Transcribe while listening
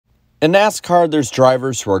In NASCAR, there's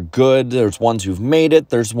drivers who are good, there's ones who've made it,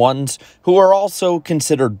 there's ones who are also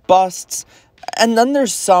considered busts, and then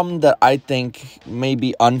there's some that I think may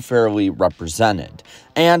be unfairly represented.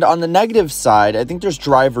 And on the negative side, I think there's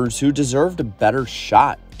drivers who deserved a better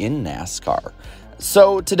shot in NASCAR.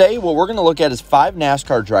 So today, what we're going to look at is 5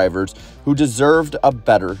 NASCAR drivers who deserved a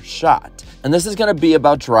better shot. And this is going to be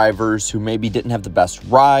about drivers who maybe didn't have the best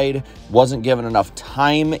ride, wasn't given enough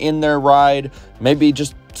time in their ride, maybe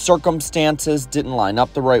just circumstances didn't line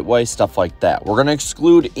up the right way, stuff like that. We're going to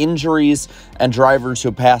exclude injuries and drivers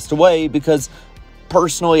who passed away because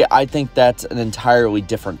personally, I think that's an entirely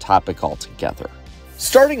different topic altogether.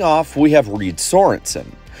 Starting off, we have Reed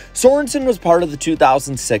Sorenson. Sorenson was part of the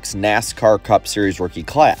 2006 NASCAR Cup Series rookie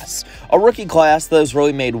class, a rookie class that has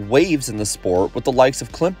really made waves in the sport with the likes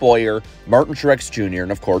of Clint Bowyer, Martin Truex Jr.,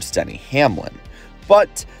 and of course Denny Hamlin.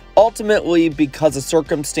 But ultimately, because of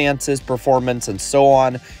circumstances, performance, and so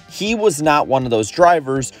on, he was not one of those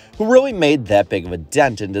drivers who really made that big of a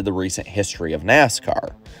dent into the recent history of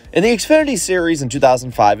NASCAR. In the Xfinity Series in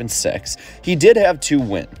 2005 and 6, he did have 2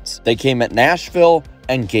 wins. They came at Nashville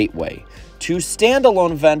and Gateway. 2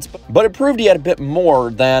 standalone events, but it proved he had a bit more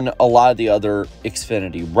than a lot of the other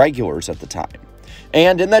Xfinity regulars at the time.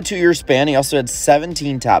 And in that 2-year span, he also had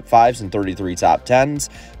 17 top 5s and 33 top 10s.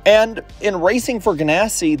 And in racing for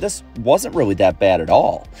Ganassi, this wasn't really that bad at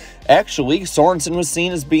all. Actually, Sorenson was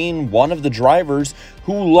seen as being one of the drivers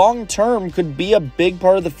who long-term could be a big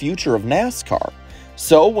part of the future of NASCAR.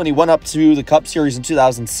 So when he went up to the Cup Series in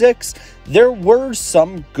 2006, there were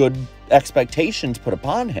some good expectations put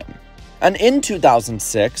upon him. And in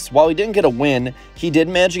 2006, while he didn't get a win, he did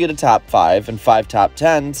manage to get a top 5 and 5 top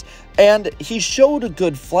 10s, and he showed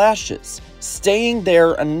good flashes, staying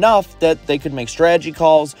there enough that they could make strategy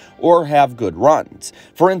calls or have good runs.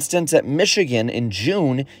 For instance, at Michigan in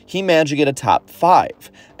June, he managed to get a top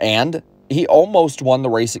 5, and he almost won the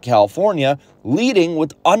race at California, leading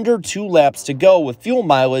with under 2 laps to go with fuel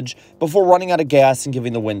mileage before running out of gas and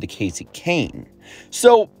giving the win to Kasey Kahne.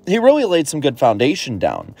 So he really laid some good foundation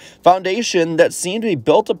down. Foundation that seemed to be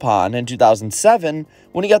built upon in 2007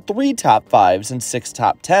 when he got 3 top 5s and 6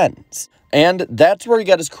 top 10s. And that's where he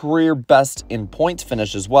got his career best in points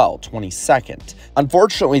finish as well, 22nd.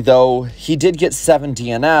 Unfortunately, though, he did get 7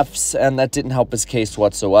 DNFs, and that didn't help his case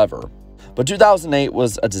whatsoever. But 2008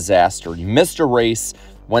 was a disaster. He missed a race,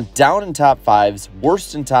 went down in top 5s,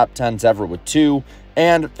 worst in top 10s ever with 2,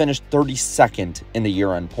 and finished 32nd in the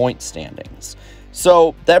year-end point standings.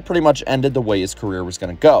 So that pretty much ended the way his career was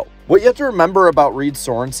going to go. What you have to remember about Reed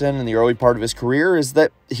Sorenson in the early part of his career is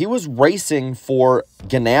that he was racing for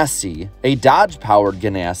Ganassi, a Dodge-powered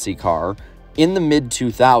Ganassi car, in the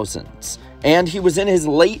mid-2000s. And he was in his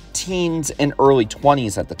late teens and early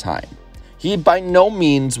 20s at the time. He by no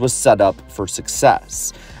means was set up for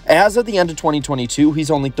success. As of the end of 2022,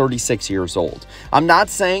 he's only 36 years old. I'm not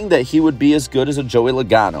saying that he would be as good as a Joey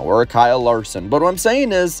Logano or a Kyle Larson, but what I'm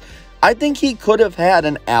saying is, I think he could have had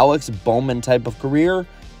an Alex Bowman type of career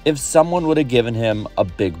if someone would have given him a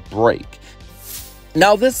big break.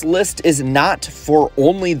 Now, this list is not for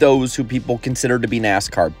only those who people consider to be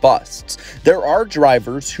NASCAR busts. There are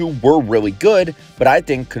drivers who were really good, but I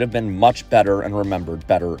think could have been much better and remembered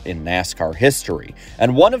better in NASCAR history.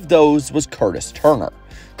 And one of those was Curtis Turner.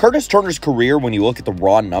 Curtis Turner's career, when you look at the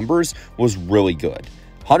raw numbers, was really good.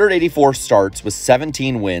 184 starts with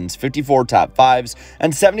 17 wins, 54 top 5s,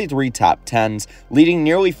 and 73 top 10s, leading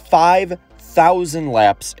nearly 5,000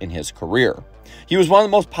 laps in his career. He was one of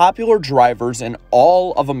the most popular drivers in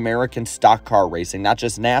all of American stock car racing, not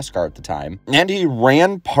just NASCAR at the time, and he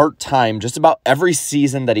ran part-time just about every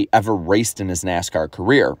season that he ever raced in his NASCAR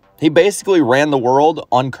career. He basically ran the world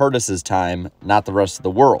on Curtis's time, not the rest of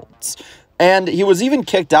the world's. And he was even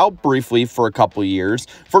kicked out briefly for a couple years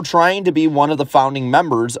for trying to be one of the founding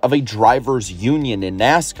members of a drivers' union in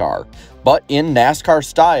NASCAR. But in NASCAR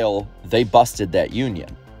style, they busted that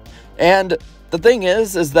union. And the thing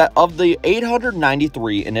is that of the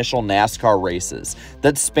 893 initial NASCAR races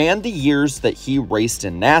that spanned the years that he raced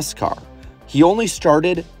in NASCAR, he only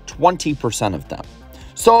started 20% of them.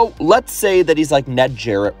 So let's say that he's like Ned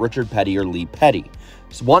Jarrett, Richard Petty, or Lee Petty.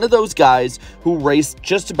 He's one of those guys who raced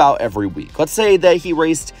just about every week. Let's say that he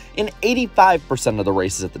raced in 85% of the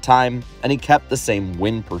races at the time, and he kept the same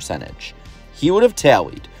win percentage. He would have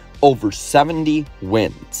tallied over 70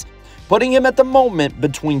 wins, putting him at the moment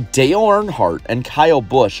between Dale Earnhardt and Kyle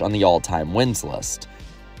Busch on the all-time wins list.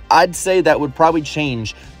 I'd say that would probably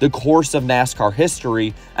change the course of NASCAR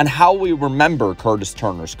history and how we remember Curtis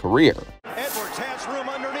Turner's career. Edwards has room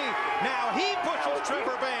underneath. Now he pushes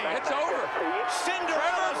Trevor Bayne. It's over.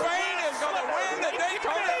 Trevor Bayne is going to win the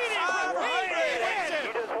Daytona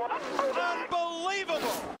 500.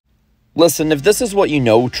 Listen, if this is what you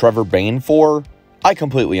know Trevor Bayne for, I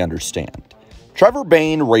completely understand. Trevor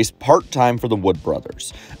Bayne raced part-time for the Wood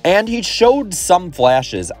brothers, and he showed some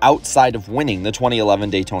flashes outside of winning the 2011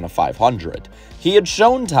 Daytona 500. He had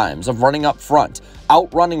shown times of running up front,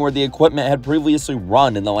 outrunning where the equipment had previously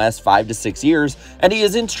run in the last 5 to 6 years, and he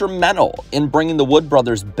is instrumental in bringing the Wood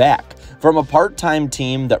brothers back from a part-time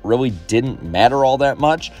team that really didn't matter all that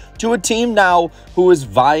much to a team now who is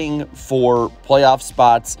vying for playoff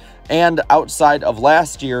spots, and outside of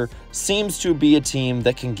last year, seems to be a team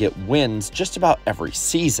that can get wins just about every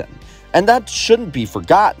season. And that shouldn't be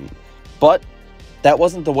forgotten. But that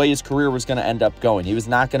wasn't the way his career was going to end up going. He was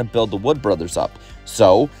not going to build the Wood brothers up.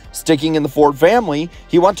 So, sticking in the Ford family,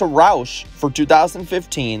 he went to Roush for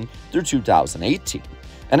 2015 through 2018.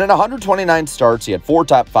 And in 129 starts, he had 4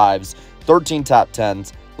 top 5s, 13 top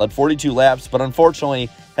 10s, led 42 laps, but unfortunately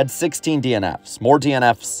had 16 DNFs, more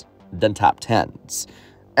DNFs than top 10s.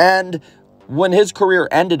 And when his career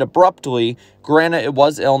ended abruptly, granted it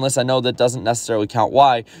was illness, I know that doesn't necessarily count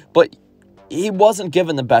why, but he wasn't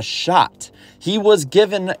given the best shot. He was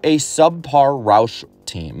given a subpar Roush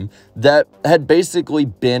team that had basically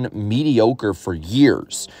been mediocre for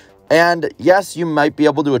years. And yes, you might be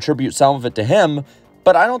able to attribute some of it to him,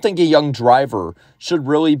 but I don't think a young driver should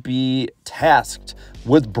really be tasked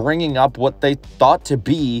with bringing up what they thought to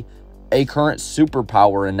be a current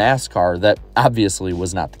superpower in NASCAR that obviously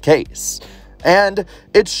was not the case. And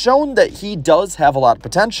it's shown that he does have a lot of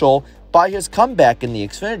potential by his comeback in the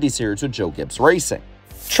Xfinity Series with Joe Gibbs Racing.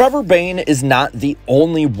 Trevor Bayne is not the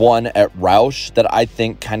only one at Roush that I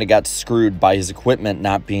think kind of got screwed by his equipment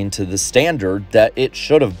not being to the standard that it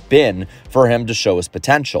should have been for him to show his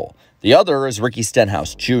potential. The other is Ricky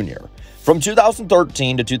Stenhouse Jr. From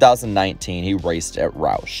 2013 to 2019, he raced at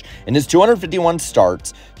Roush. In his 251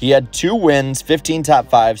 starts, he had 2 wins, 15 top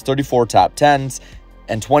 5s, 34 top 10s,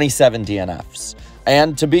 and 27 DNFs.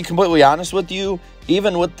 And to be completely honest with you,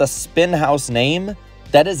 even with the Spin House name,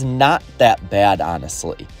 that is not that bad,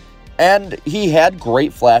 honestly. And he had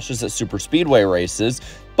great flashes at super speedway races,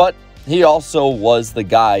 but he also was the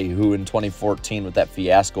guy who in 2014 with that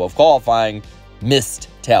fiasco of qualifying missed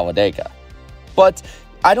Talladega. But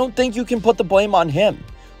I don't think you can put the blame on him.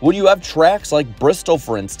 When you have tracks like Bristol,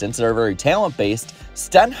 for instance, that are very talent-based,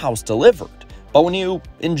 Stenhouse delivered. But when you,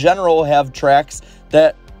 in general, have tracks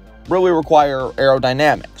that really require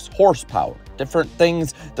aerodynamics, horsepower, different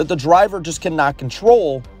things that the driver just cannot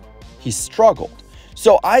control, he struggled.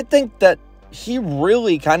 So I think that he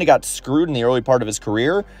really kind of got screwed in the early part of his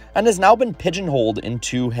career and has now been pigeonholed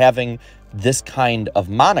into having this kind of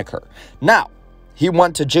moniker. Now, he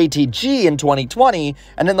went to JTG in 2020,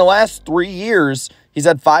 and in the last 3 years, he's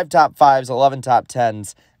had 5 top 5s, 11 top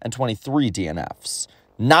 10s, and 23 DNFs,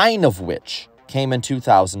 9 of which came in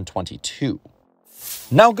 2022.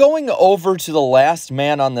 Now, going over to the last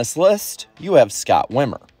man on this list, you have Scott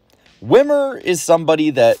Wimmer. Wimmer is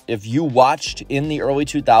somebody that if you watched in the early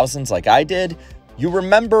 2000s like I did, you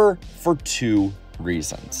remember for 2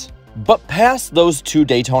 reasons. But past those 2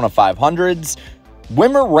 Daytona 500s,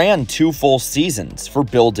 Wimmer ran 2 full seasons for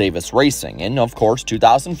Bill Davis Racing in, of course,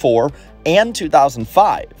 2004 and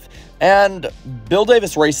 2005. And Bill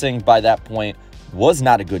Davis Racing, by that point, was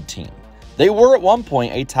not a good team. They were at one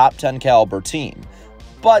point a top 10 caliber team,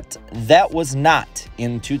 but that was not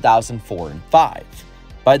in 2004 and 5.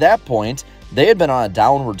 By that point, they had been on a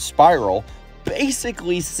downward spiral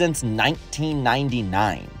basically since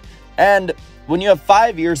 1999. And when you have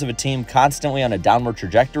 5 years of a team constantly on a downward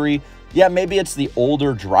trajectory, yeah, maybe it's the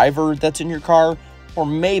older driver that's in your car, or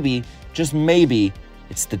maybe, just maybe,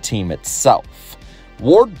 it's the team itself.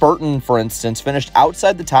 Ward Burton, for instance, finished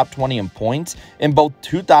outside the top 20 in points in both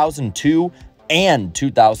 2002 and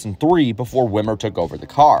 2003 before Wimmer took over the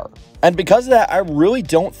car. And because of that, I really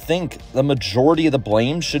don't think the majority of the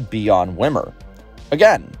blame should be on Wimmer.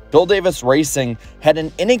 Again, Bill Davis Racing had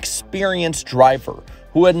an inexperienced driver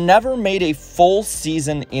who had never made a full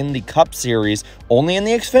season in the Cup Series, only in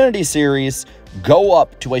the Xfinity Series, go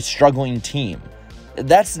up to a struggling team.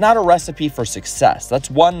 That's not a recipe for success.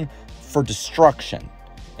 That's one for destruction.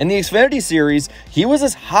 In the Xfinity Series, he was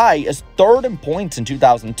as high as 3rd in points in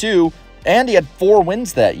 2002, and he had 4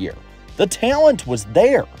 wins that year. The talent was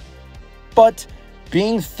there. But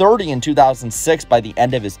being 30 in 2006 by the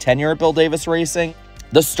end of his tenure at Bill Davis Racing,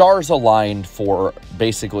 the stars aligned for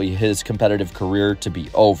basically his competitive career to be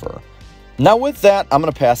over. Now with that, I'm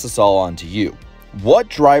going to pass this all on to you. What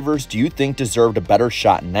drivers do you think deserved a better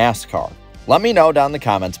shot in NASCAR? Let me know down in the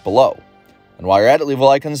comments below. And while you're at it, leave a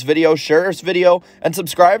like on this video, share this video, and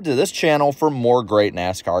subscribe to this channel for more great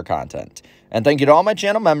NASCAR content. And thank you to all my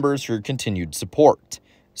channel members for your continued support.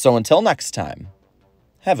 So until next time,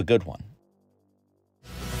 Have a good one.